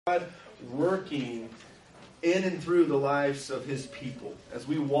God working in and through the lives of His people. As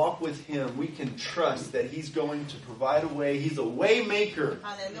we walk with Him, we can trust that He's going to provide a way. He's a way maker.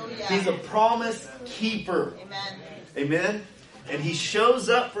 Hallelujah. He's a promise keeper. Amen. Amen? And He shows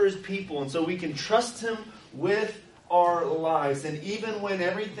up for His people. And so we can trust Him with our lives. And even when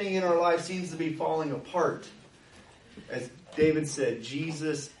everything in our life seems to be falling apart, as David said,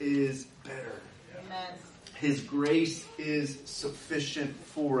 Jesus is better. Amen. His grace is sufficient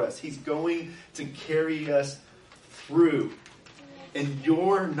for us. He's going to carry us through. And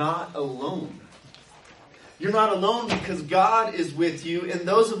you're not alone. You're not alone because God is with you. And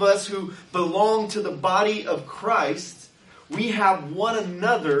those of us who belong to the body of Christ, we have one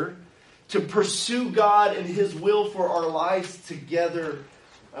another to pursue God and His will for our lives together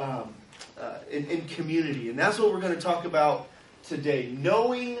in community. And that's what we're going to talk about today.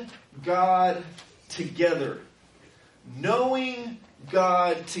 Knowing God together. Knowing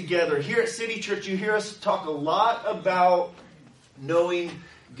God together. Here at City Church, you hear us talk a lot about knowing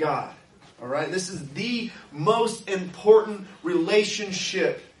God. All right? This is the most important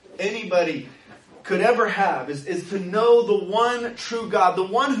relationship anybody could ever have, is to know the one true God, the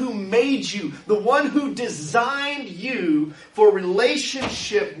one who made you, the one who designed you for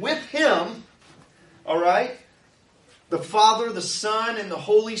relationship with Him. All right? The Father, the Son, and the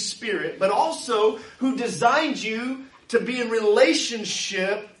Holy Spirit, but also who designed you to be in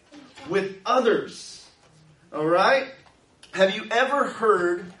relationship with others. All right? Have you ever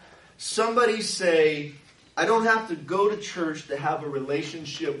heard somebody say, I don't have to go to church to have a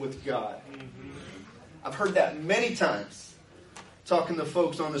relationship with God? I've heard that many times talking to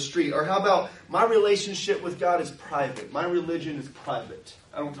folks on the street. Or how about, my relationship with God is private. My religion is private.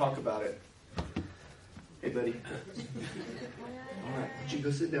 I don't talk about it. Hey, buddy. All right, why don't you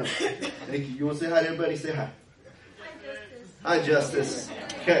go sit down? Thank you. You want to say hi to everybody? Say hi. Hi, Justice.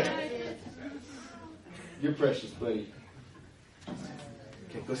 Okay. You're precious, buddy.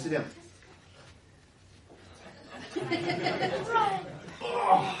 Okay, go sit down.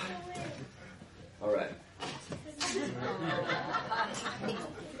 Oh. All right.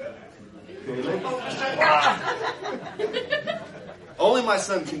 Only my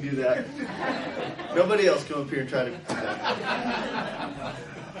son can do that. Nobody else come up here and try to do that.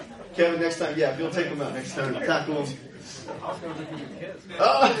 Kevin, next time, if you'll take him out next time, tackle him.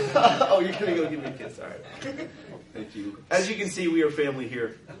 Oh, you're going to go give me a kiss. All right. Thank you. As you can see, we are family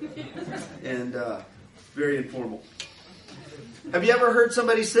here. And very informal. Have you ever heard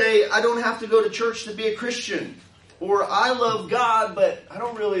somebody say, I don't have to go to church to be a Christian? Or, I love God, but I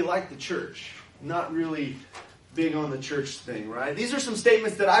don't really like the church. I'm not really big on the church thing, right? These are some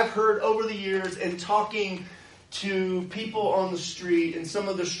statements that I've heard over the years in talking to people on the street and some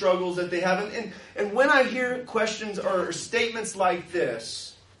of the struggles that they have. And when I hear questions or statements like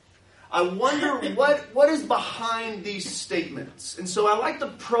this, I wonder what is behind these statements. And so I like to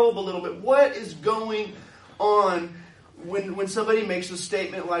probe a little bit. What is going on when somebody makes a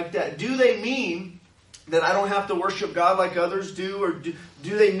statement like that? Do they mean that I don't have to worship God like others do? Or do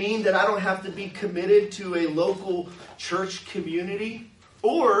they mean that I don't have to be committed to a local church community?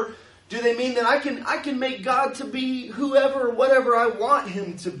 Or do they mean that I can make God to be whoever, whatever I want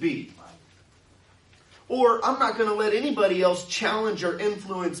Him to be? Or I'm not going to let anybody else challenge or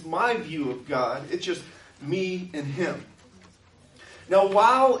influence my view of God. It's just me and Him. Now,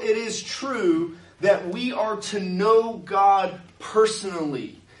 while it is true that we are to know God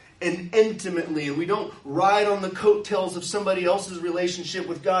personally and intimately, and we don't ride on the coattails of somebody else's relationship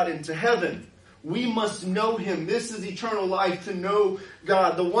with God into heaven, we must know Him. This is eternal life, to know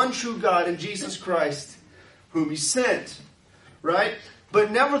God, the one true God in Jesus Christ, whom He sent. Right?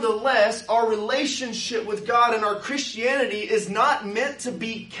 But nevertheless, our relationship with God and our Christianity is not meant to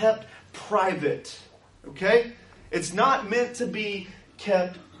be kept private. Okay? It's not meant to be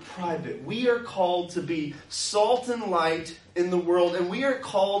kept private. We are called to be salt and light in the world, and we are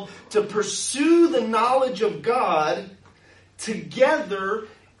called to pursue the knowledge of God together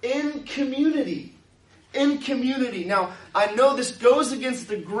in community. In community. Now, I know this goes against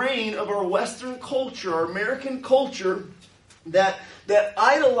the grain of our Western culture, our American culture, that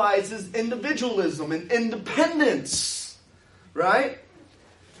idolizes individualism and independence. Right?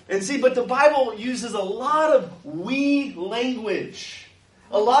 And see, but the Bible uses a lot of we language.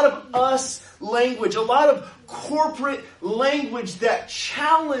 A lot of us language. A lot of corporate language that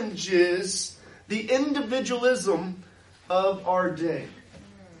challenges the individualism of our day.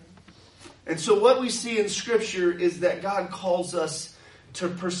 And so what we see in Scripture is that God calls us to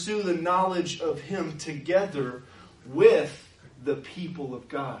pursue the knowledge of Him together with the people of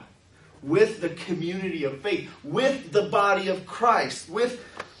God. with the community of faith, with the body of Christ, with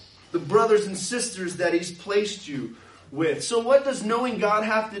the brothers and sisters that He's placed you with. So what does knowing God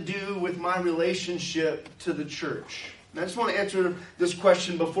have to do with my relationship to the church? And I just want to answer this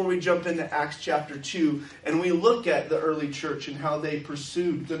question before we jump into Acts chapter 2 and we look at the early church and how they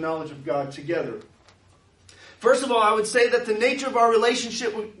pursued the knowledge of God together. First of all, I would say that the nature of our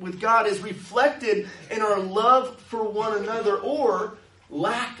relationship with God is reflected in our love for one another or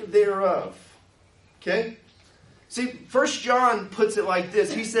lack thereof. Okay? See, 1 John puts it like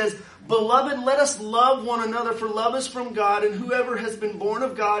this. He says, "Beloved, let us love one another, for love is from God, and whoever has been born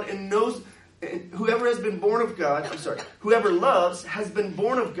of God and knows, whoever loves has been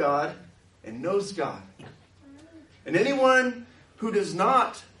born of God and knows God. And anyone who does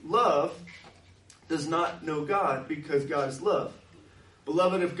not love does not know God, because God is love.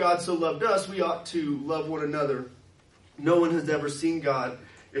 Beloved, if God so loved us, we ought to love one another. No one has ever seen God.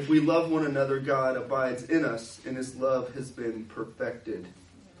 If we love one another, God abides in us, and His love has been perfected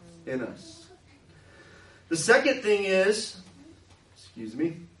in us." The second thing is,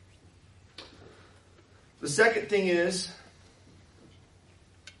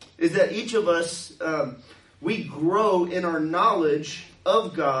 that each of us, we grow in our knowledge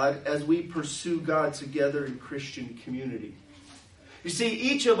of God as we pursue God together in Christian community. You see,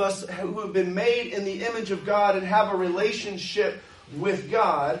 each of us who have been made in the image of God and have a relationship with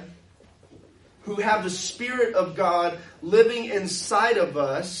God, who have the Spirit of God living inside of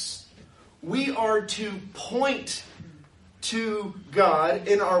us, we are to point to God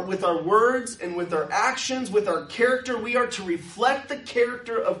with our words and with our actions, with our character. We are to reflect the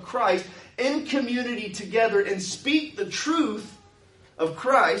character of Christ in community together and speak the truth of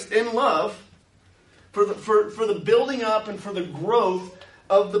Christ in love for the building up and for the growth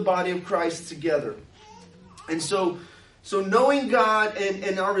of the body of Christ together. And so knowing God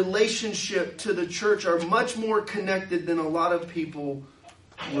and our relationship to the church are much more connected than a lot of people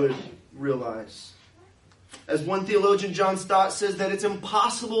would realize. As one theologian, John Stott, says that it's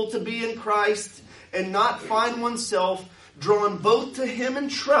impossible to be in Christ and not find oneself drawn both to Him in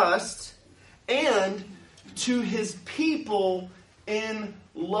trust and to His people in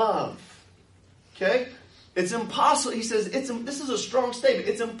love. Okay? It's impossible. He says this is a strong statement.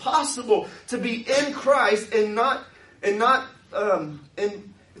 It's impossible to be in Christ it's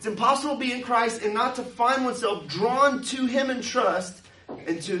impossible to be in Christ and not to find oneself drawn to Him in trust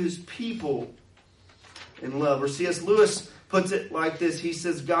and to His people in love. Or C.S. Lewis puts it like this. He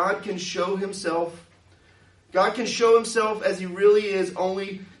says, God can show Himself as He really is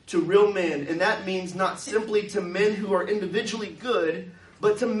only to real men. And that means not simply to men who are individually good,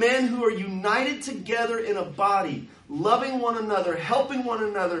 but to men who are united together in a body, loving one another, helping one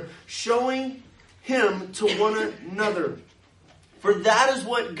another, showing Him to one another. For that is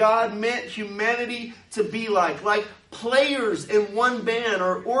what God meant humanity to be like players in one band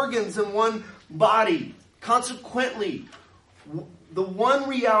or organs in one body. Consequently, the one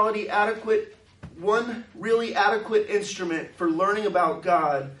really adequate instrument for learning about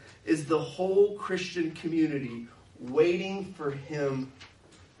God is the whole Christian community waiting for Him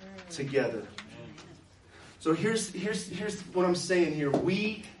together. So here's what I'm saying here.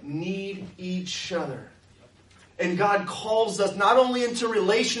 We need each other. And God calls us not only into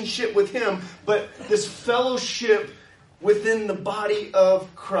relationship with Him, but this fellowship within the body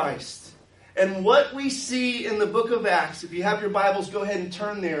of Christ. And what we see in the book of Acts, if you have your Bibles, go ahead and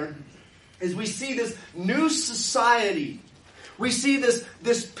turn there, is we see this new society. We see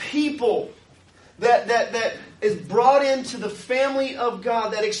this people that is brought into the family of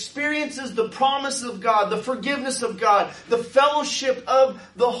God, that experiences the promise of God, the forgiveness of God, the fellowship of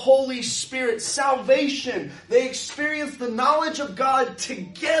the Holy Spirit, salvation. They experience the knowledge of God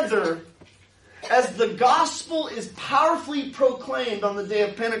together as the gospel is powerfully proclaimed on the day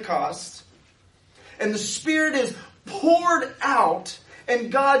of Pentecost. And the Spirit is poured out,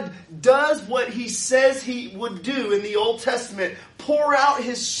 and God does what He says He would do in the Old Testament, pour out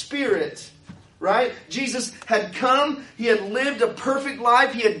His Spirit. Right? Jesus had come. He had lived a perfect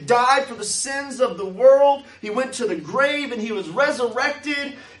life. He had died for the sins of the world. He went to the grave and He was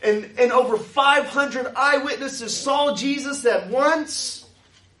resurrected. And over 500 eyewitnesses saw Jesus at once.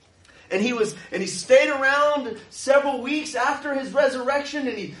 And he stayed around several weeks after His resurrection.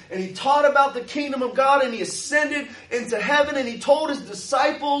 And he taught about the kingdom of God. And He ascended into heaven. And He told His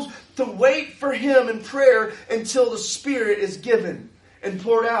disciples to wait for Him in prayer until the Spirit is given and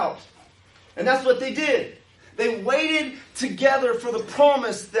poured out. And that's what they did. They waited together for the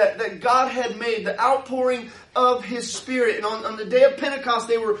promise that God had made, the outpouring of His Spirit. And on the day of Pentecost,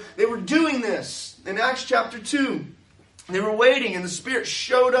 they were doing this. In Acts chapter 2, they were waiting, and the Spirit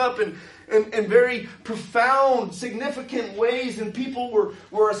showed up, and in very profound, significant ways, and people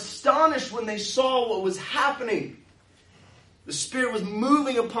were astonished when they saw what was happening. The Spirit was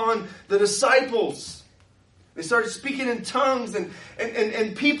moving upon the disciples. They started speaking in tongues,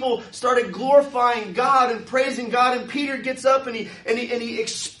 and people started glorifying God and praising God. And Peter gets up and he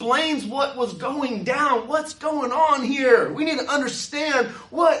explains what was going down. What's going on here? We need to understand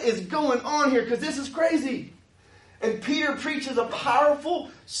what is going on here, because this is crazy. And Peter preaches a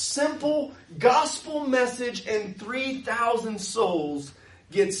powerful, simple gospel message, and 3,000 souls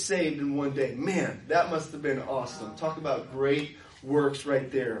get saved in one day. Man, that must have been awesome. Talk about great works right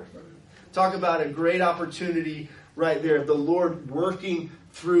there. Talk about a great opportunity right there. The Lord working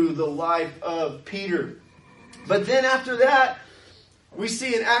through the life of Peter. But then after that, we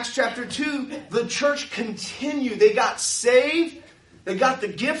see in Acts chapter 2, the church continued. They got saved. They got the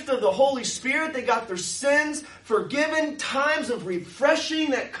gift of the Holy Spirit. They got their sins forgiven. Times of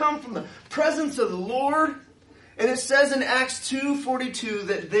refreshing that come from the presence of the Lord. And it says in Acts 2:42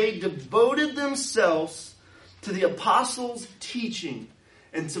 that they devoted themselves to the apostles' teaching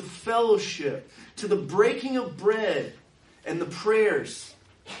and to fellowship, to the breaking of bread and the prayers.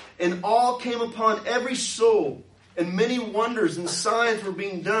 And all came upon every soul, and many wonders and signs were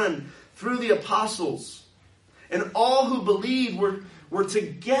being done through the apostles. And all who believed were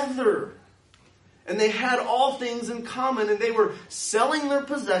together. And they had all things in common, and they were selling their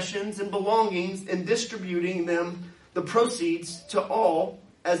possessions and belongings and distributing them, the proceeds, to all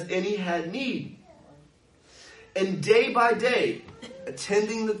as any had need. And day by day,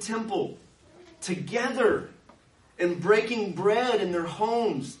 attending the temple together and breaking bread in their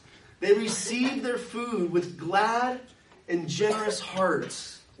homes, they received their food with glad and generous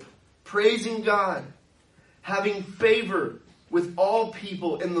hearts, praising God, having favor with all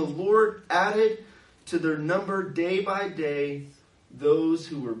people. And the Lord added to their number day by day those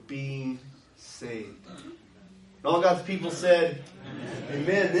who were being saved. And all God's people said,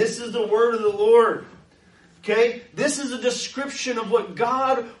 Amen. This is the word of the Lord. Okay, this is a description of what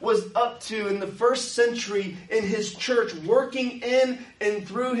God was up to in the first century in His church, working in and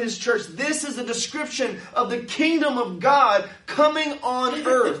through His church. This is a description of the kingdom of God coming on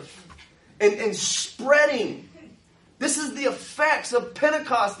earth and spreading. This is the effects of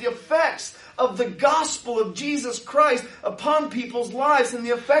Pentecost, the effects of the gospel of Jesus Christ upon people's lives. And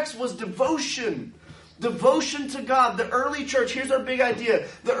the effects was devotion. Devotion to God. The early church, here's our big idea.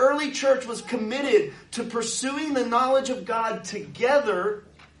 The early church was committed to pursuing the knowledge of God together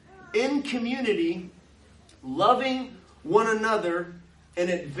in community, loving one another, and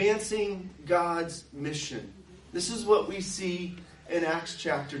advancing God's mission. This is what we see in Acts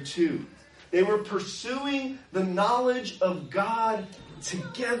chapter 2. They were pursuing the knowledge of God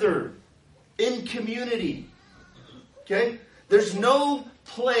together in community. Okay? There's no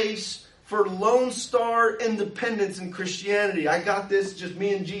place for Lone Star independence in Christianity. I got this, just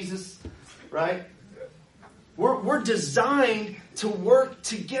me and Jesus, right? We're designed to work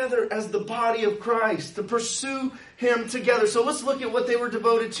together as the body of Christ, to pursue Him together. So let's look at what they were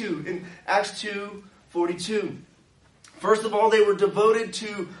devoted to in Acts 2:42. First of all, they were devoted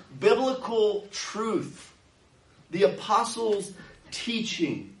to biblical truth, the apostles'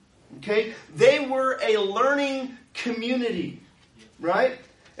 teaching. Okay? They were a learning community, right?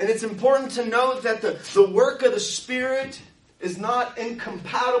 And it's important to note that the work of the Spirit is not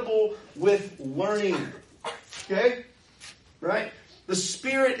incompatible with learning. Okay? Right? The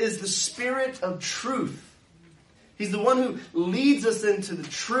Spirit is the Spirit of truth. He's the one who leads us into the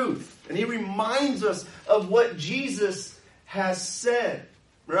truth. And He reminds us of what Jesus has said.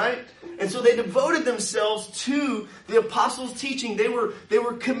 Right? And so they devoted themselves to the apostles' teaching. They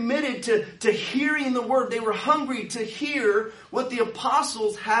were committed to hearing the word. They were hungry to hear what the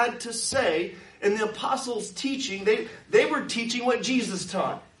apostles had to say. And the apostles' teaching, they were teaching what Jesus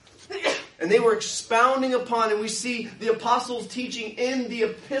taught. And they were expounding upon, and we see the apostles' teaching in the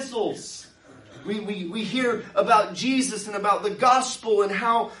epistles. We hear about Jesus and about the gospel and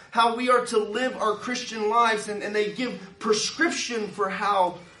how we are to live our Christian lives. And they give prescription for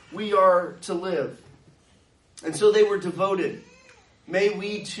how we are to live. And so they were devoted. May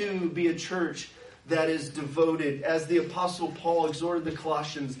we too be a church that is devoted. As the Apostle Paul exhorted the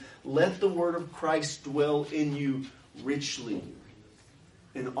Colossians, let the word of Christ dwell in you richly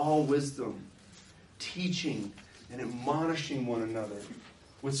in all wisdom, teaching and admonishing one another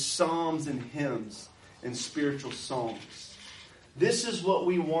with psalms and hymns and spiritual songs. This is what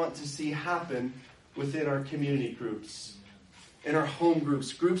we want to see happen within our community groups, in our home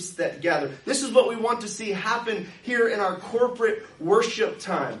groups, groups that gather. This is what we want to see happen here in our corporate worship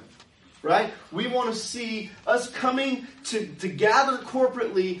time. right? We want to see us coming to gather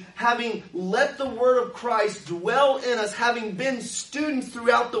corporately, having let the Word of Christ dwell in us, having been students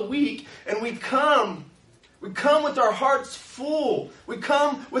throughout the week, and we come with our hearts full. We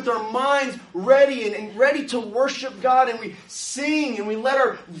come with our minds ready and ready to worship God, and we sing and we let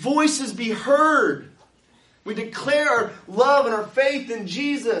our voices be heard. We declare our love and our faith in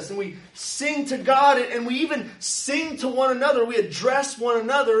Jesus, and we sing to God, and we even sing to one another. We address one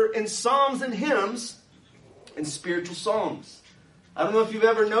another in psalms and hymns and spiritual songs. I don't know if you've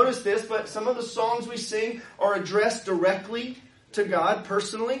ever noticed this, but some of the songs we sing are addressed directly to God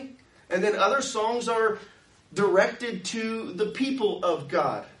personally, and then other songs are directed to the people of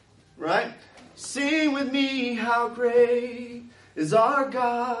God, right? Sing with me, how great is our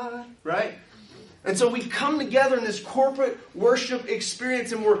God, right? And so we come together in this corporate worship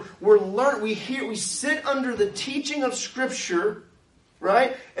experience, and we sit under the teaching of Scripture,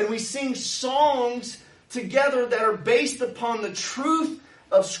 right? And we sing songs together that are based upon the truth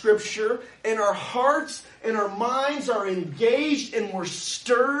of Scripture, and our hearts and our minds are engaged and we're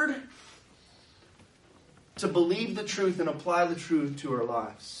stirred to believe the truth and apply the truth to our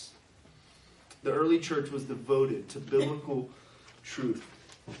lives. The early church was devoted to biblical truth.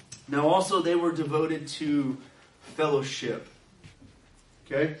 Now also they were devoted to fellowship.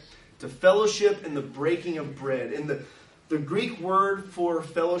 Okay? To fellowship and the breaking of bread. And the Greek word for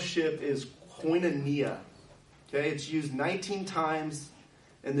fellowship is koinonia. Okay? It's used 19 times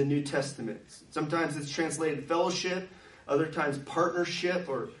in the New Testament. Sometimes it's translated fellowship, other times partnership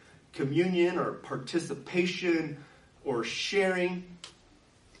or communion or participation or sharing.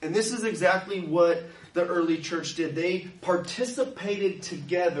 And this is exactly what the early church did. They participated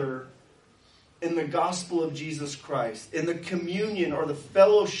together in the gospel of Jesus Christ, in the communion or the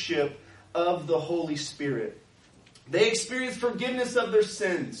fellowship of the Holy Spirit. They experienced forgiveness of their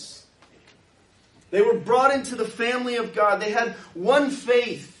sins. They were brought into the family of God. They had one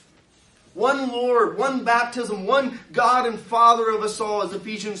faith, one Lord, one baptism, one God and Father of us all, as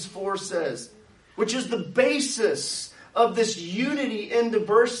Ephesians 4 says, which is the basis of this unity in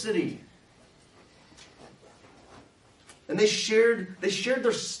diversity. And they shared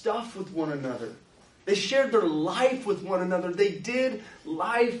their stuff with one another. They shared their life with one another. They did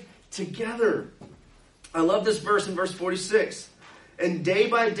life together. I love this verse in verse 46. And day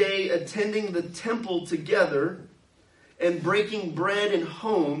by day attending the temple together and breaking bread in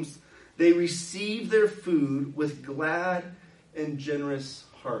homes, they received their food with glad and generous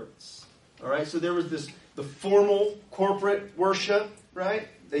hearts. All right, so there was the formal corporate worship, right?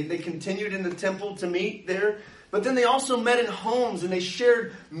 They continued in the temple to meet there. But then they also met in homes and they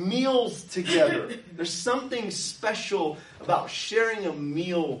shared meals together. There's something special about sharing a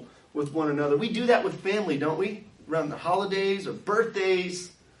meal with one another. We do that with family, don't we? Around the holidays or birthdays,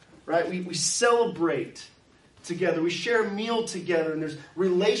 right? We celebrate together. We share a meal together, and there's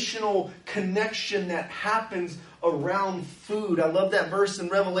relational connection that happens around food. I love that verse in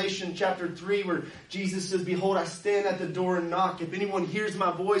Revelation chapter 3 where Jesus says, "Behold, I stand at the door and knock. If anyone hears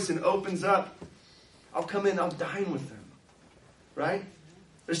my voice and opens up, I'll come in, I'll dine with them." Right?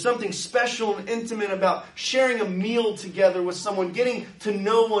 There's something special and intimate about sharing a meal together with someone, getting to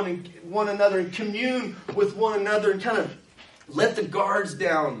know one another and commune with one another and kind of let the guards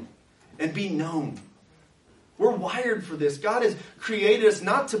down and be known. We're wired for this. God has created us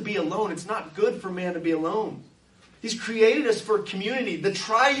not to be alone. It's not good for man to be alone. He's created us for community. The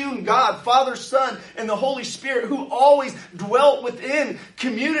triune God, Father, Son, and the Holy Spirit, who always dwelt within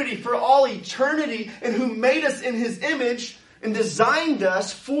community for all eternity and who made us in His image and designed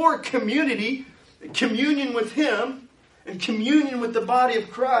us for community, communion with Him, and communion with the body of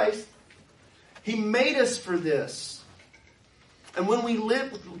Christ. He made us for this. And when we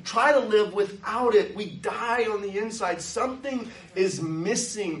try to live without it, we die on the inside. Something is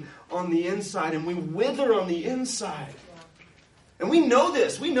missing on the inside, and we wither on the inside. And we know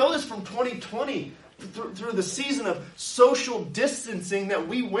this. We know this from 2020, through the season of social distancing that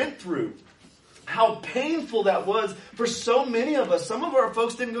we went through. How painful that was for so many of us. Some of our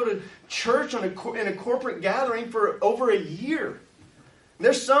folks didn't go to church in a corporate gathering for over a year.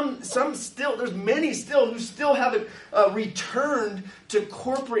 There's there's many still who still haven't returned to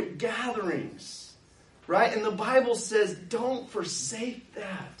corporate gatherings, right? And the Bible says, don't forsake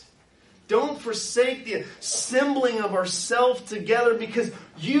that. Don't forsake the assembling of ourselves together, because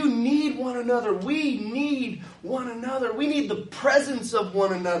you need one another. We need one another. We need the presence of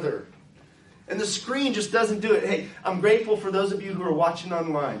one another. And the screen just doesn't do it. Hey, I'm grateful for those of you who are watching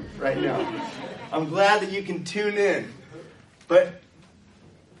online right now. I'm glad that you can tune in. But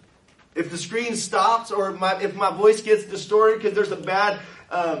if the screen stops, or if my voice gets distorted because there's a bad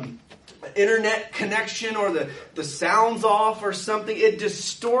internet connection or the sound's off or something, it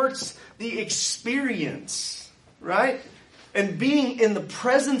distorts the experience, right? And being in the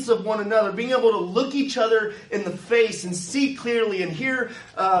presence of one another, being able to look each other in the face and see clearly and hear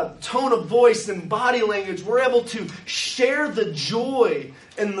tone of voice and body language, we're able to share the joy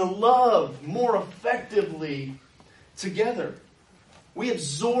and the love more effectively together. We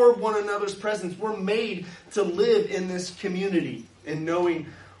absorb one another's presence. We're made to live in this community and knowing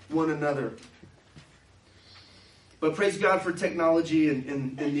one another. But praise God for technology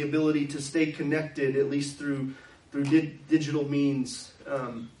and the ability to stay connected, at least through digital means.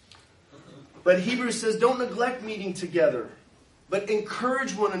 But Hebrews says, don't neglect meeting together, but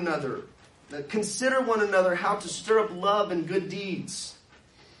encourage one another. Consider one another how to stir up love and good deeds.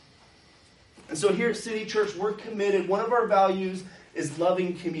 And so here at City Church, we're committed. One of our values is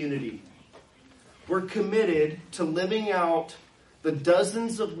loving community. We're committed to living out the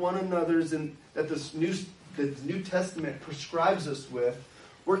dozens of one another's that the New Testament prescribes us with.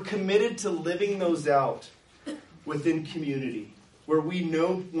 We're committed to living those out within community, where we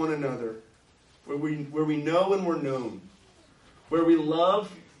know one another, where we know and we're known, where we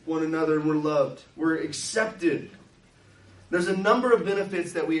love one another and we're loved, we're accepted. There's a number of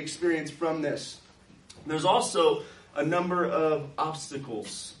benefits that we experience from this. There's also a number of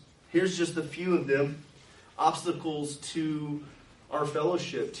obstacles. Here's just a few of them. Obstacles to our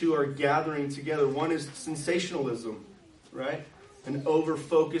fellowship, to our gathering together. One is sensationalism, right? An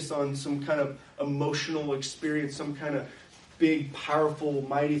over-focus on some kind of emotional experience, some kind of big, powerful,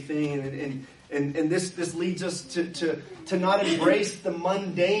 mighty thing. And this leads us to not embrace the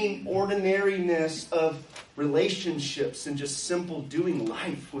mundane ordinariness of relationships and just simple doing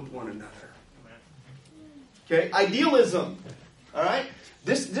life with one another. Okay, idealism. All right,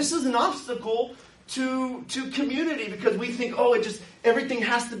 this is an obstacle to community because we think, everything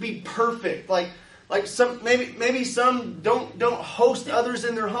has to be perfect. Like some maybe some don't host others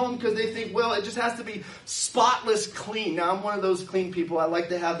in their home because they think, it just has to be spotless clean. Now I'm one of those clean people. I like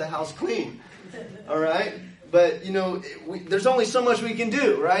to have the house clean. All right, but there's only so much we can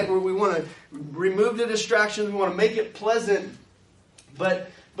do, right? Where we want to remove the distractions, we want to make it pleasant, but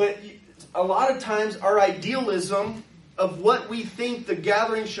a lot of times our idealism of what we think the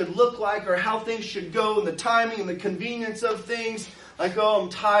gathering should look like or how things should go and the timing and the convenience of things, like, I'm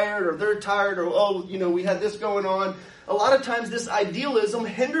tired or they're tired or, we had this going on. A lot of times this idealism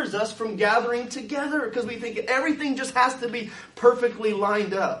hinders us from gathering together because we think everything just has to be perfectly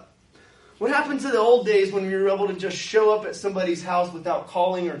lined up. What happened to the old days when we were able to just show up at somebody's house without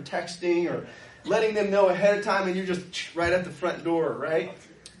calling or texting or letting them know ahead of time and you're just right at the front door, right?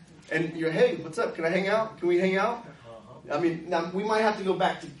 And you're, hey, what's up? Can I hang out? Can we hang out? I mean, now we might have to go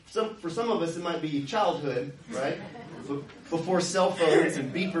back to for some of us, it might be childhood, right? Before cell phones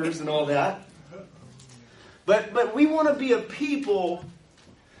and beepers and all that. But we want to be a people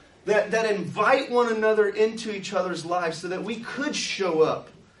that invite one another into each other's lives so that we could show up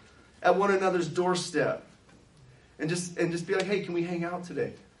at one another's doorstep and just be like, hey, can we hang out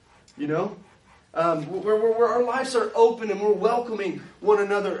today? Where our lives are open and we're welcoming one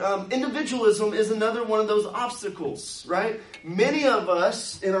another. Individualism is another one of those obstacles, right? Many of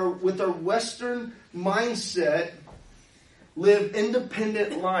us with our Western mindset live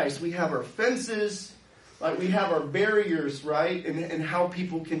independent lives. We have our fences, like we have our barriers, right? And how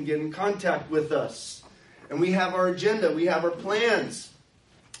people can get in contact with us. And we have our agenda, we have our plans.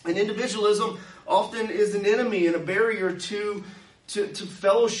 And individualism often is an enemy and a barrier to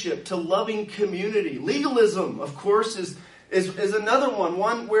fellowship, to loving community. Legalism, of course, is another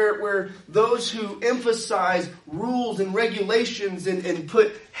one where those who emphasize rules and regulations and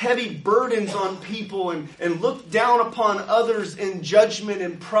put heavy burdens on people and look down upon others in judgment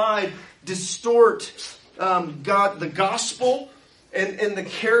and pride distort the gospel and the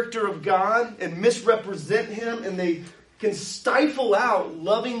character of God and misrepresent Him, and they can stifle out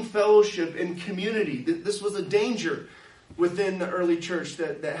loving fellowship and community. This was a danger within the early church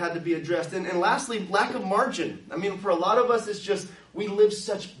that had to be addressed. And lastly, lack of margin. I mean, for a lot of us, it's just we live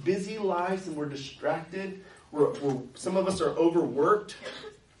such busy lives and we're distracted. Some of us are overworked,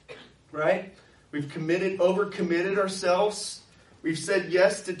 right? We've overcommitted ourselves. We've said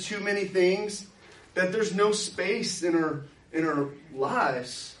yes to too many things that there's no space in our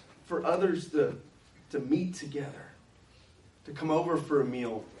lives for others to meet together, to come over for a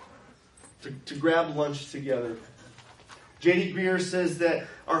meal, to grab lunch together. J.D. Greear says that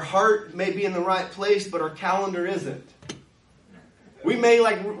our heart may be in the right place, but our calendar isn't. We may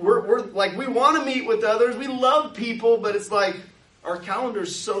we're we want to meet with others. We love people, but it's like our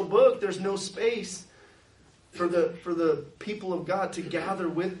calendar's so booked. There's no space for the people of God to gather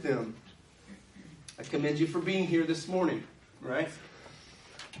with them I commend you for being here this morning, right?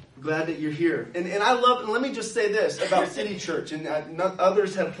 I'm glad that you're here. And I love, and let me just say this about City Church, and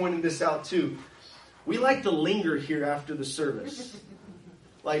others have pointed this out too. We like to linger here after the service.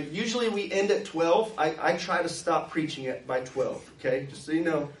 Like, usually we end at 12. I try to stop preaching it by 12, okay? Just so you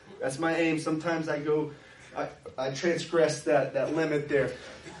know, that's my aim. Sometimes I transgress that limit there.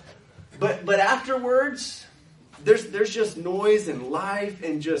 But afterwards, there's just noise and life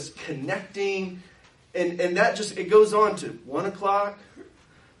and just connecting. And that just, it goes on to 1 o'clock,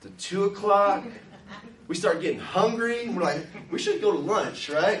 to 2 o'clock. We start getting hungry. We're like, we should go to lunch,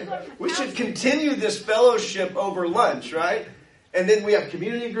 right? We should continue this fellowship over lunch, right? And then we have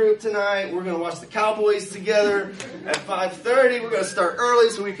community group tonight. We're going to watch the Cowboys together at 5:30. We're going to start early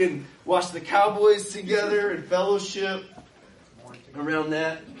so we can watch the Cowboys together and fellowship around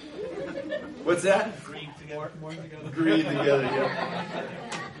that. What's that? Grieve together. Grieve together, yeah.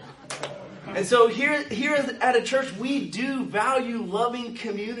 And so here at a church, we do value loving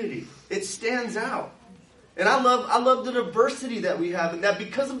community. It stands out. And I love the diversity that we have, and that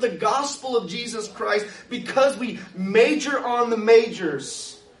because of the gospel of Jesus Christ, because we major on the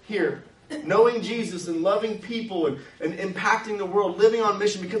majors here, knowing Jesus and loving people and impacting the world, living on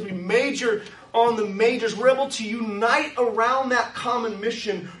mission, because we major on the majors, we're able to unite around that common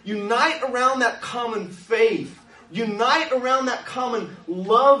mission, unite around that common faith, unite around that common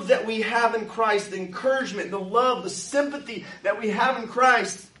love that we have in Christ, the encouragement, the love, the sympathy that we have in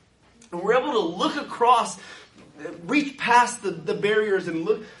Christ. And we're able to look across, reach past the barriers and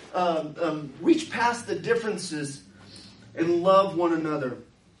look, reach past the differences and love one another.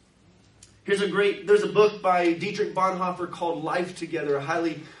 There's a book by Dietrich Bonhoeffer called Life Together. I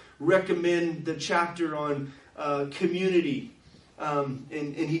highly recommend the chapter on community. And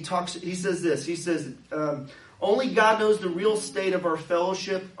he says this. He says, only God knows the real state of our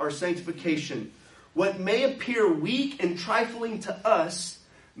fellowship, our sanctification. What may appear weak and trifling to us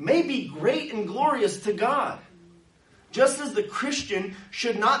may be great and glorious to God. Just as the Christian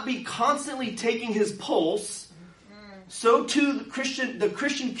should not be constantly taking his pulse, so too the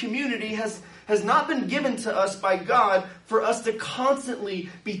Christian community has not been given to us by God for us to constantly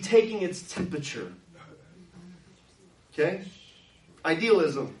be taking its temperature. Okay?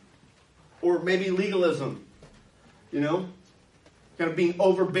 Idealism. Or maybe legalism. You know? Kind of being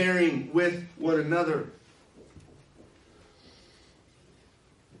overbearing with one another.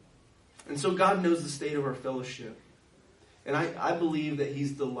 And so God knows the state of our fellowship. And I believe that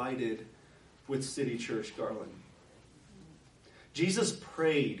He's delighted with City Church Garland. Jesus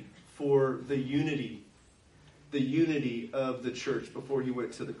prayed for the unity of the church before He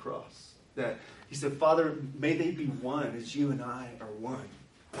went to the cross. That He said, Father, may they be one as you and I are one.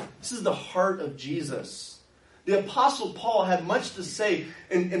 This is the heart of Jesus. The Apostle Paul had much to say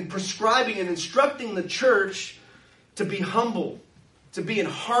in prescribing and instructing the church to be humble, to be in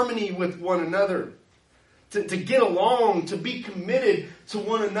harmony with one another, to get along, to be committed to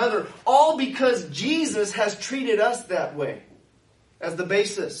one another, all because Jesus has treated us that way as the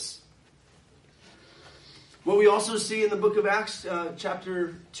basis. What we also see in the book of Acts,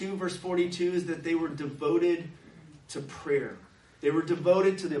 chapter 2, verse 42, is that they were devoted to prayer. They were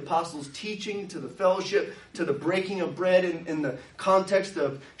devoted to the apostles' teaching, to the fellowship, to the breaking of bread in the context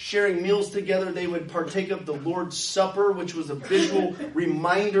of sharing meals together. They would partake of the Lord's Supper, which was a visual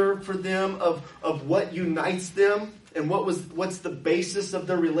reminder for them of what unites them and what's the basis of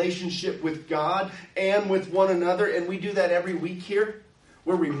their relationship with God and with one another. And we do that every week here.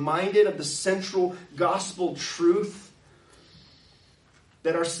 We're reminded of the central gospel truth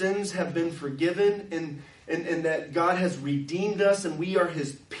that our sins have been forgiven and that God has redeemed us and we are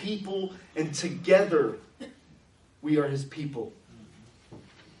His people, and together we are His people.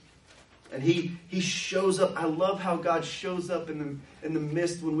 And He shows up. I love how God shows up in the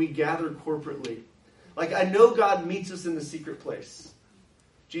midst when we gather corporately. Like, I know God meets us in the secret place.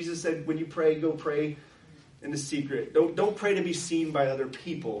 Jesus said, when you pray, go pray in the secret. Don't pray to be seen by other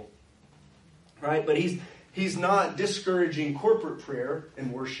people. Right? But He's not discouraging corporate prayer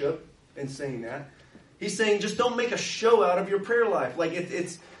and worship and saying that. He's saying just don't make a show out of your prayer life. Like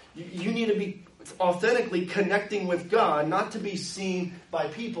you need to be authentically connecting with God, not to be seen by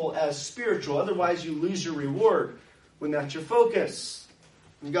people as spiritual. Otherwise you lose your reward when that's your focus.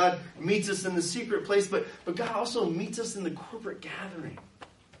 And God meets us in the secret place, but God also meets us in the corporate gathering.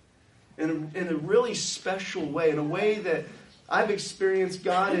 In a really special way, in a way that I've experienced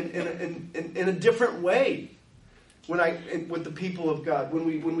God in a different way with the people of God,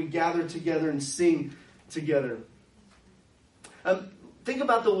 when we gather together and sing together. Think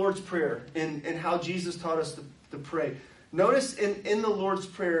about the Lord's Prayer and how Jesus taught us to pray. Notice in the Lord's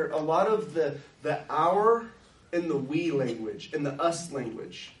Prayer, a lot of the our and the we language, and the us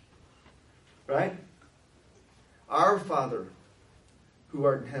language. Right? Our Father, who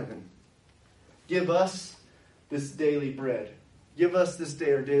art in heaven, give us this daily bread. Give us this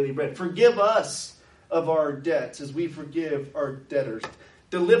day our daily bread. Forgive us of our debts as we forgive our debtors.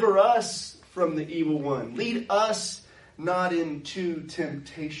 Deliver us from the evil one. Lead us not into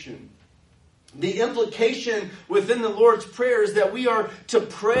temptation. The implication within the Lord's Prayer is that we are to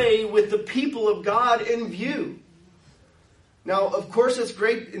pray with the people of God in view. Now, of course, it's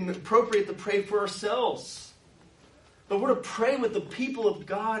great and appropriate to pray for ourselves. But we're to pray with the people of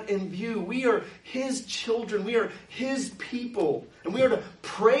God in view. We are His children. We are His people. And we are to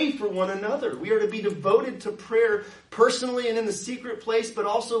pray for one another. We are to be devoted to prayer personally and in the secret place, but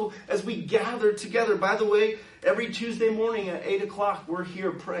also as we gather together. By the way, every Tuesday morning at 8 o'clock, we're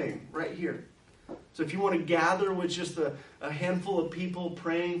here praying, right here. So if you want to gather with just a handful of people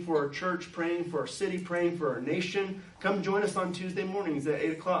praying for our church, praying for our city, praying for our nation, come join us on Tuesday mornings at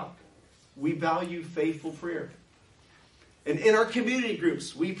 8 o'clock. We value faithful prayer. And in our community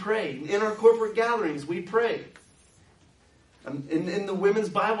groups, we pray. In our corporate gatherings, we pray. In the women's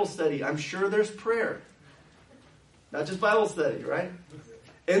Bible study, I'm sure there's prayer. Not just Bible study, right?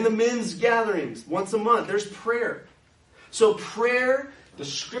 In the men's gatherings, once a month, there's prayer. So prayer, the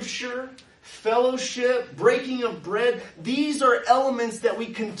scripture, fellowship, breaking of bread, these are elements that we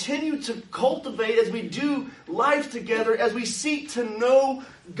continue to cultivate as we do life together, as we seek to know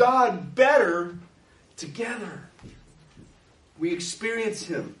God better together. We experience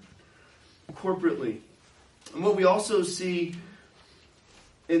Him corporately. And what we also see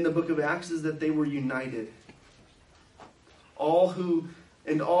in the book of Acts is that they were united. All who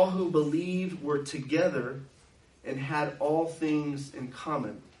believed were together and had all things in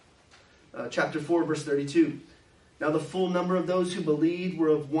common. Chapter 4, verse 32. Now the full number of those who believed were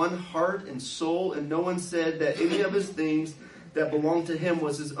of one heart and soul, and no one said that any of his things that belonged to him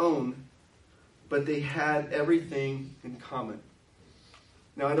was his own, but they had everything in common.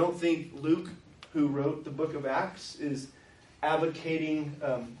 Now I don't think Luke, who wrote the book of Acts, is advocating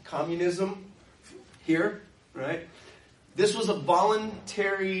communism here, right? This was a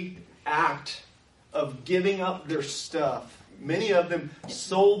voluntary act of giving up their stuff. Many of them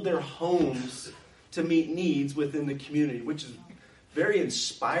sold their homes to meet needs within the community, which is very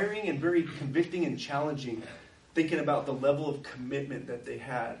inspiring and very convicting and challenging, thinking about the level of commitment that they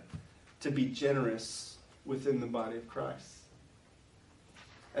had to be generous within the body of Christ.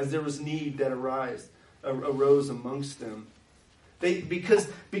 As there was need that arose amongst them. Because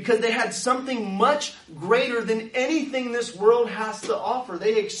they had something much greater than anything this world has to offer.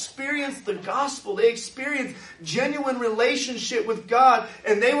 They experienced the gospel. They experienced genuine relationship with God.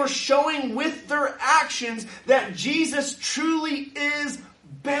 And they were showing with their actions that Jesus truly is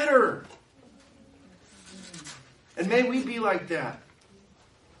better. And may we be like that.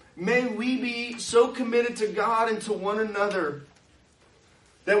 May we be so committed to God and to one another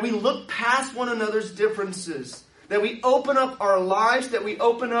that we look past one another's differences. That we open up our lives, that we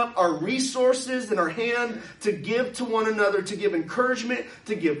open up our resources in our hand to give to one another, to give encouragement,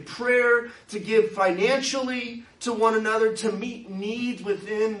 to give prayer, to give financially to one another, to meet needs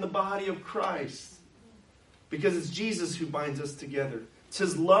within the body of Christ. Because it's Jesus who binds us together. It's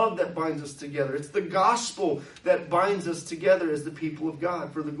His love that binds us together. It's the gospel that binds us together as the people of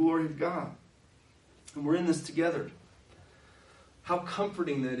God for the glory of God. And we're in this together. How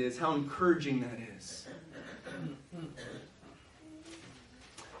comforting that is, how encouraging that is.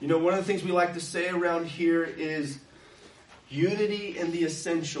 You know, one of the things we like to say around here is unity in the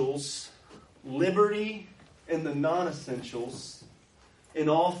essentials, liberty in the non-essentials, in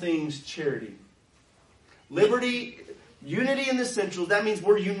all things charity. Liberty, unity in the essentials, that means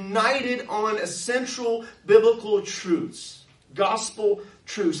we're united on essential biblical truths, gospel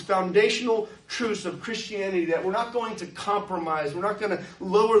truths, foundational truths of Christianity that we're not going to compromise, we're not going to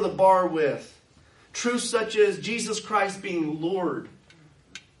lower the bar with. Truths such as Jesus Christ being Lord,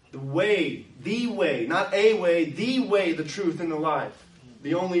 the way, not a way, the way, the truth, and the life.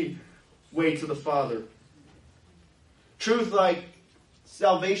 The only way to the Father. Truth like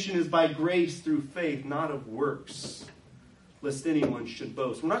salvation is by grace through faith, not of works, lest anyone should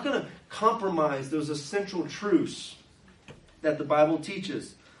boast. We're not going to compromise those essential truths that the Bible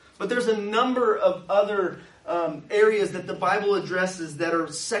teaches. But there's a number of other areas that the Bible addresses that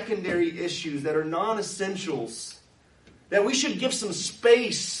are secondary issues, that are non-essentials, that we should give some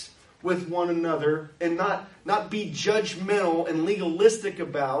space with one another and not be judgmental and legalistic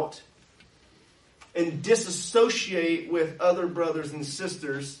about and disassociate with other brothers and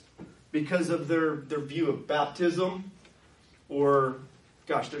sisters because of their view of baptism, or,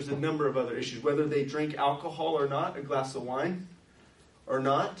 gosh, there's a number of other issues. Whether they drink alcohol or not, a glass of wine or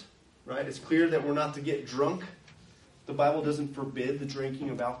not, right? It's clear that we're not to get drunk. The Bible doesn't forbid the drinking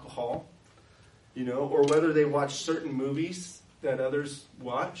of alcohol, or whether they watch certain movies that others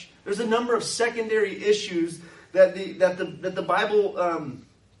watch. There's a number of secondary issues that the Bible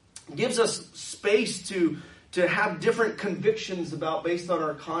gives us space to have different convictions about based on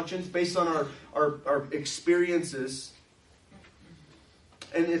our conscience, based on our experiences.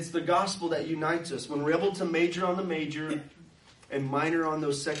 And it's the gospel that unites us. When we're able to major on the major and minor on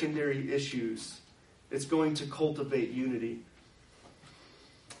those secondary issues, it's going to cultivate unity.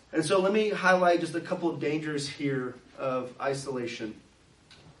 And so let me highlight just a couple of dangers here of isolation.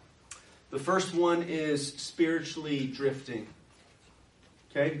 The first one is spiritually drifting.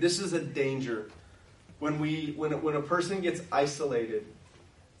 Okay, this is a danger. When a person gets isolated,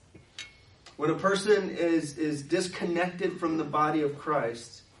 when a person is disconnected from the body of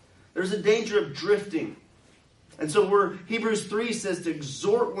Christ, there's a danger of drifting. And so Hebrews 3 says to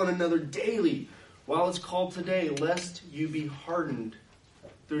exhort one another daily while it's called today, lest you be hardened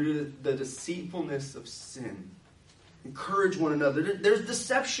through the deceitfulness of sin. Encourage one another. There's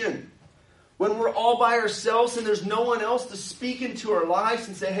deception. When we're all by ourselves and there's no one else to speak into our lives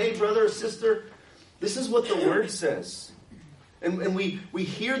and say, hey, brother or sister, this is what the Word says. And we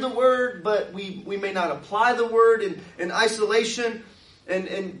hear the Word, but we may not apply the Word in isolation.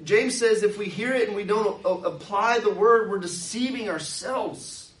 And James says if we hear it and we don't apply the Word, we're deceiving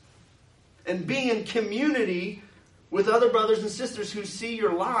ourselves. And being in community with other brothers and sisters who see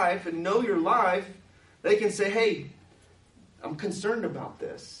your life and know your life, they can say, hey, I'm concerned about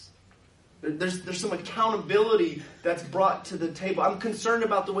this. There's some accountability that's brought to the table. I'm concerned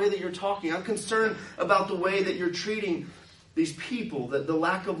about the way that you're talking. I'm concerned about the way that you're treating these people, the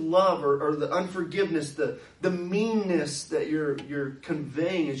lack of love or the unforgiveness, the meanness that you're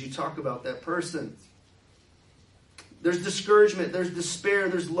conveying as you talk about that person. There's discouragement, there's despair,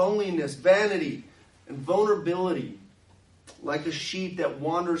 there's loneliness, vanity, and vulnerability, like a sheep that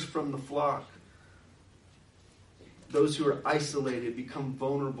wanders from the flock. Those who are isolated become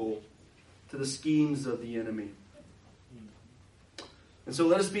vulnerable to the schemes of the enemy. And so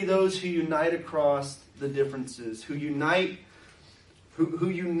let us be those who unite across the differences, who unite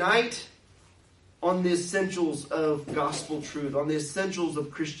on the essentials of gospel truth, on the essentials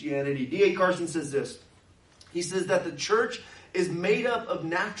of Christianity. D.A. Carson says this. He says that the church is made up of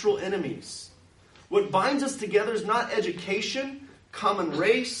natural enemies. What binds us together is not education, common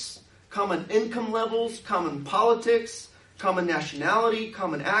race, common income levels, common politics, common nationality,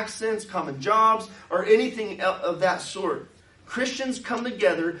 common accents, common jobs, or anything of that sort. Christians come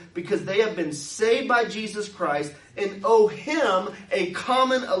together because they have been saved by Jesus Christ and owe Him a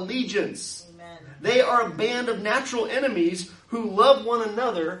common allegiance. Amen. They are a band of natural enemies who love one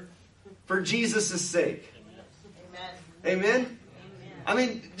another for Jesus' sake. Amen? Amen? I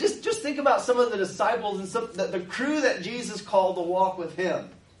mean, just think about some of the disciples and the crew that Jesus called to walk with Him.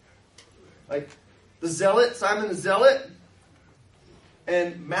 Like the zealot, Simon the zealot,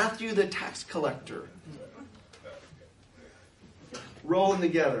 and Matthew the tax collector. Rolling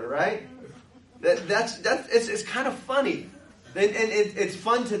together, right? It's kind of funny. And it's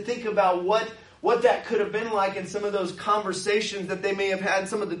fun to think about what that could have been like in some of those conversations that they may have had,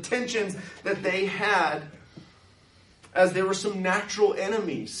 some of the tensions that they had, as there were some natural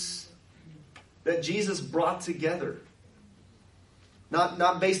enemies that Jesus brought together.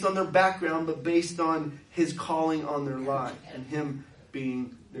 Not based on their background, but based on His calling on their life and Him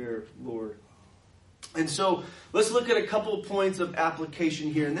being their Lord. And so let's look at a couple of points of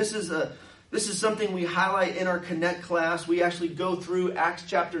application here. And this is something we highlight in our Connect class. We actually go through Acts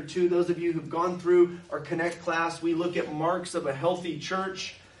chapter 2. Those of you who've gone through our Connect class, we look at marks of a healthy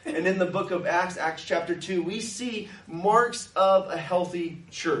church. And in the book of Acts, Acts chapter 2, we see marks of a healthy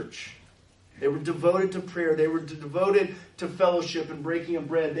church. They were devoted to prayer. They were devoted to fellowship and breaking of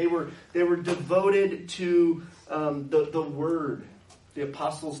bread. They were devoted to the Word, the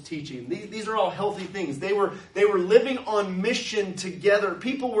apostles' teaching. These are all healthy things. They were living on mission together.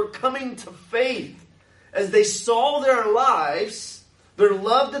 People were coming to faith as they saw their lives, their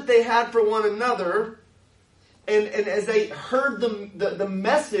love that they had for one another, and as they heard the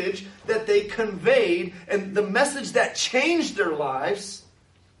message that they conveyed and the message that changed their lives,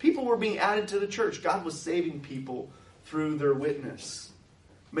 people were being added to the church. God was saving people through their witness.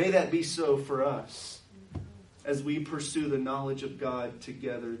 May that be so for us as we pursue the knowledge of God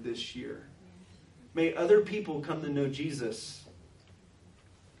together this year. May other people come to know Jesus.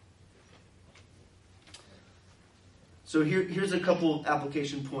 So here's a couple of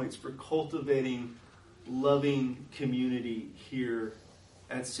application points for cultivating loving community here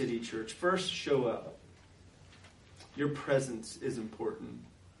at City Church. First, show up. Your presence is important.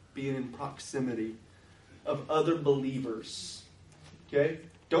 Being in proximity of other believers. Okay?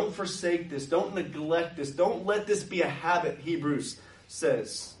 Don't forsake this. Don't neglect this. Don't let this be a habit, Hebrews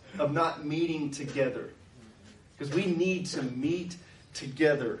says, of not meeting together. Because we need to meet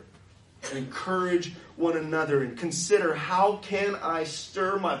together and encourage one another and consider, how can I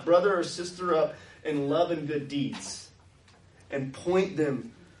stir my brother or sister up in love and good deeds and point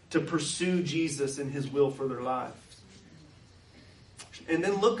them to pursue Jesus and His will for their lives. And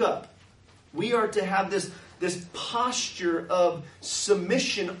then look up. We are to have this posture of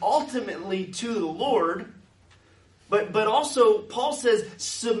submission ultimately to the Lord. But also, Paul says,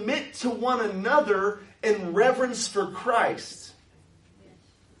 submit to one another in reverence for Christ.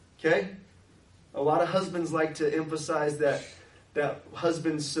 Okay? A lot of husbands like to emphasize that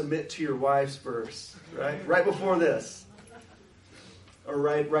husbands submit to your wives first. Right? Right before this. Or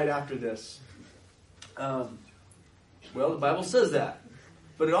right after this. Well, the Bible says that.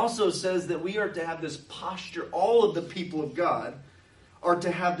 But it also says that we are to have this posture, all of the people of God are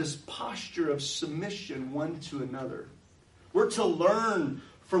to have this posture of submission one to another. We're to learn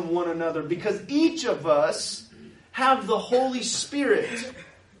from one another because each of us have the Holy Spirit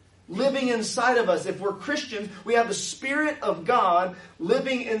living inside of us. If we're Christians, we have the Spirit of God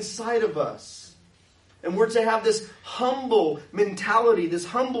living inside of us. And we're to have this humble mentality, this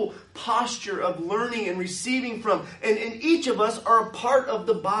humble posture of learning and receiving from. And each of us are a part of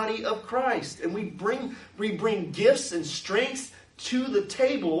the body of Christ. And we bring gifts and strengths to the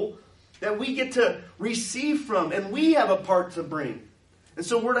table that we get to receive from. And we have a part to bring. And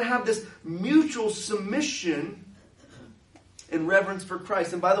so we're to have this mutual submission in reverence for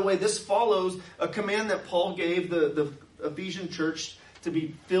Christ. And by the way, this follows a command that Paul gave the Ephesian church to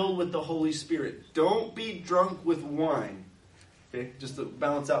be filled with the Holy Spirit. Don't be drunk with wine. Okay, just to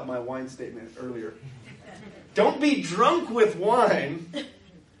balance out my wine statement earlier. Don't be drunk with wine.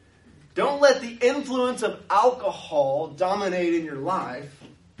 Don't let the influence of alcohol dominate in your life.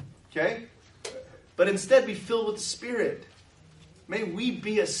 Okay? But instead be filled with the Spirit. May we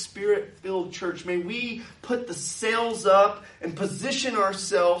be a Spirit-filled church. May we put the sails up and position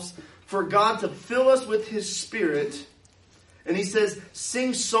ourselves for God to fill us with His Spirit. And he says,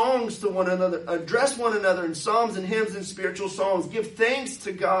 sing songs to one another, address one another in psalms and hymns and spiritual songs. Give thanks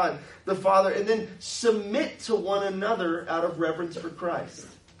to God the Father, and then submit to one another out of reverence for Christ.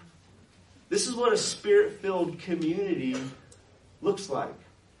 This is what a Spirit-filled community looks like.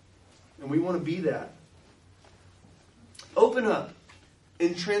 And we want to be that. Open up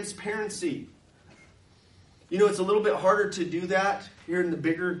in transparency. You know, it's a little bit harder to do that here in the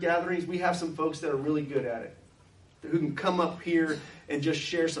bigger gatherings. We have some folks that are really good at it, who can come up here and just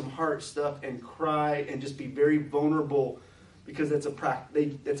share some heart stuff and cry and just be very vulnerable, because that's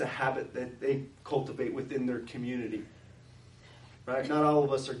a habit that they cultivate within their community. Right? Not all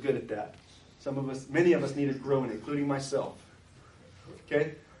of us are good at that. Many of us need to grow in it, including myself.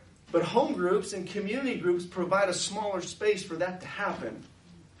 Okay? But home groups and community groups provide a smaller space for that to happen.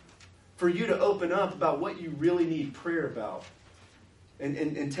 For you to open up about what you really need prayer about.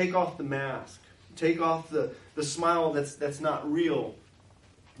 And take off the mask. Take off the smile that's not real,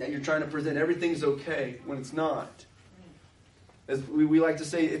 that you're trying to present everything's okay when it's not. As we like to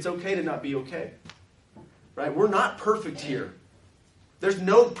say, it's okay to not be okay. Right? We're not perfect here. There's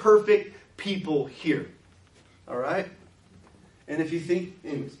no perfect people here. All right? And if you think,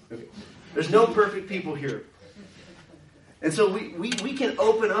 anyways, okay. There's no perfect people here. And so we can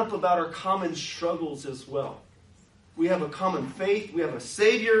open up about our common struggles as well. We have a common faith. We have a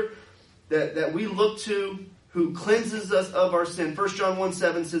Savior that we look to, who cleanses us of our sin. 1 John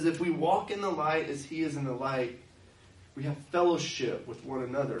 1:7 says, if we walk in the light as He is in the light, we have fellowship with one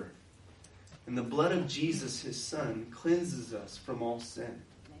another. And the blood of Jesus, His Son, cleanses us from all sin.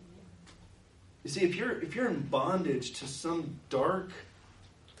 You see, if you're in bondage to some dark,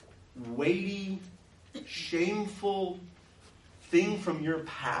 weighty, shameful thing from your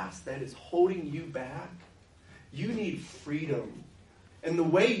past that is holding you back, you need freedom. And the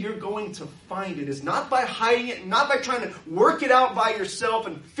way you're going to find it is not by hiding it, not by trying to work it out by yourself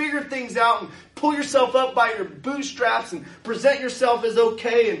and figure things out and pull yourself up by your bootstraps and present yourself as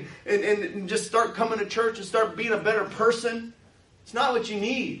okay and just start coming to church and start being a better person. It's not what you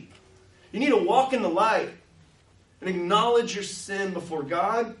need. You need to walk in the light and acknowledge your sin before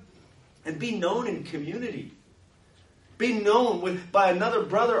God and be known in community. Be known by another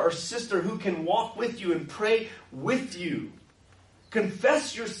brother or sister who can walk with you and pray with you.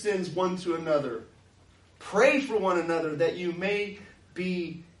 Confess your sins one to another. Pray for one another that you may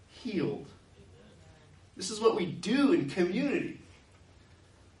be healed. This is what we do in community.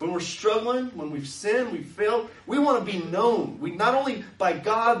 When we're struggling, when we've sinned, we've failed, we want to be known. Not only by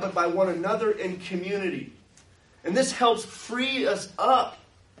God, but by one another in community. And this helps free us up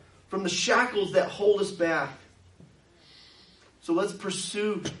from the shackles that hold us back. So let's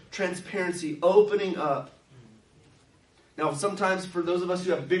pursue transparency, opening up. Now, sometimes for those of us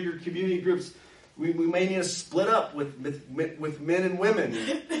who have bigger community groups, we may need to split up with men and women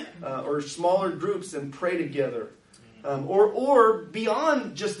or smaller groups and pray together. Or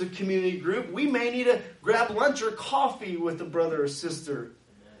beyond just a community group, we may need to grab lunch or coffee with a brother or sister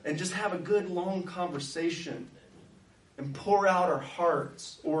and just have a good long conversation and pour out our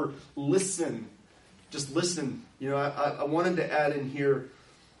hearts or listen. Just listen. You know, I wanted to add in here,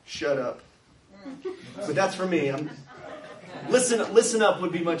 shut up. But that's for me. Listen up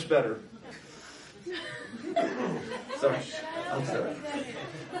would be much better. Sorry. I'm sorry.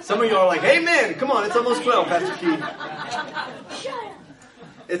 Some of you are like, amen. Come on, it's almost 12, Pastor Keith.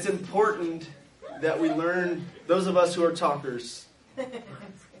 It's important that we learn, those of us who are talkers,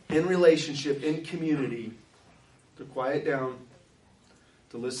 in relationship, in community, to quiet down,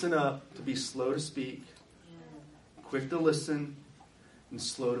 to listen up, to be slow to speak, quick to listen, and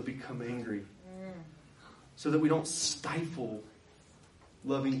slow to become angry. So that we don't stifle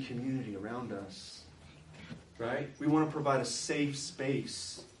loving community around us. Right? We want to provide a safe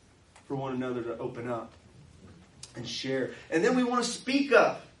space for one another to open up and share. And then we want to speak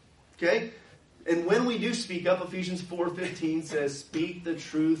up. Okay? And when we do speak up, Ephesians 4:15 says, speak the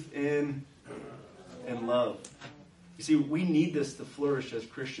truth in love. You see, we need this to flourish as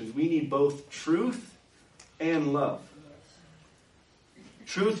Christians. We need both truth and love.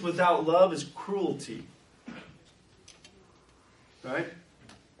 Truth without love is cruelty. Right?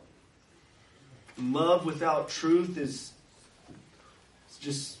 Love without truth is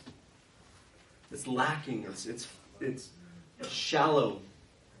it's lacking. It's shallow.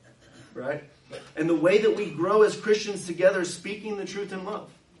 Right? And the way that we grow as Christians together is speaking the truth in love.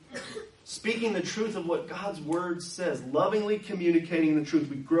 Speaking the truth of what God's Word says. Lovingly communicating the truth.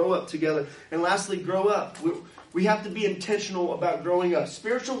 We grow up together. And lastly, grow up. We have to be intentional about growing up.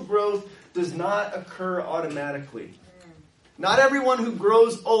 Spiritual growth does not occur automatically. Not everyone who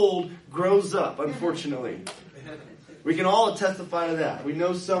grows old grows up, unfortunately. We can all testify to that. We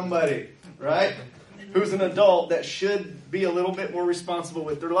know somebody, right, who's an adult that should be a little bit more responsible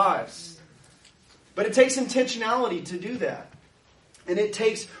with their lives. But it takes intentionality to do that. And it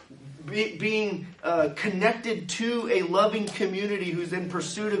takes being connected to a loving community who's in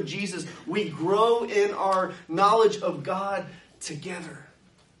pursuit of Jesus. We grow in our knowledge of God together.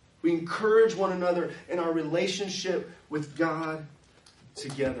 We encourage one another in our relationship with God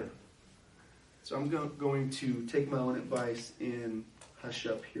together. So I'm going to take my own advice and hush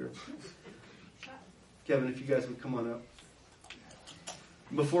up here. Kevin, if you guys would come on up.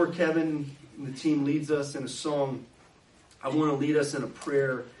 Before Kevin and the team leads us in a song, I want to lead us in a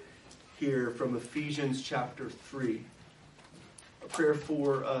prayer here from Ephesians chapter 3. A prayer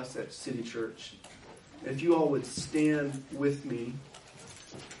for us at City Church. If you all would stand with me.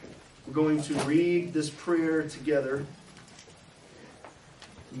 We're going to read this prayer together.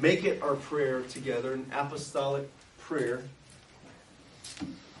 Make it our prayer together, an apostolic prayer.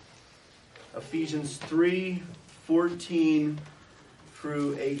 Ephesians 3:14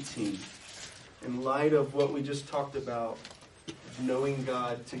 through 18. In light of what we just talked about, knowing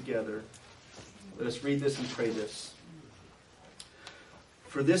God together, let us read this and pray this.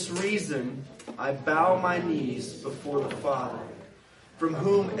 For this reason, I bow my knees before the Father, from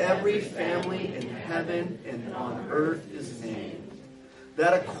whom every family in heaven and on earth is named,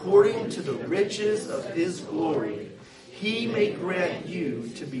 that according to the riches of His glory, He may grant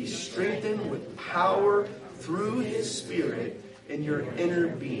you to be strengthened with power through His Spirit in your inner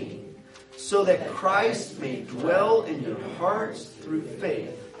being, so that Christ may dwell in your hearts through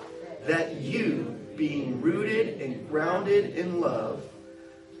faith, that you, being rooted and grounded in love,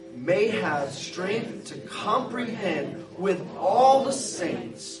 may have strength to comprehend with all the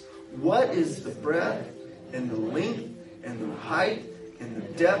saints what is the breadth and the length and the height and the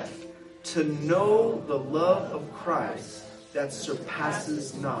depth, to know the love of Christ that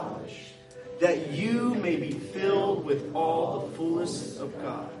surpasses knowledge, that you may be filled with all the fullness of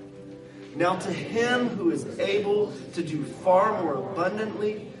God. Now to Him who is able to do far more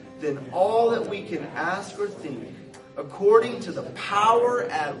abundantly than all that we can ask or think, according to the power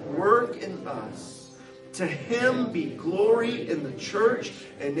at work in us, to Him be glory in the church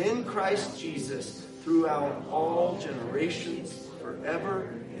and in Christ Jesus throughout all generations,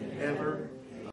 forever and ever.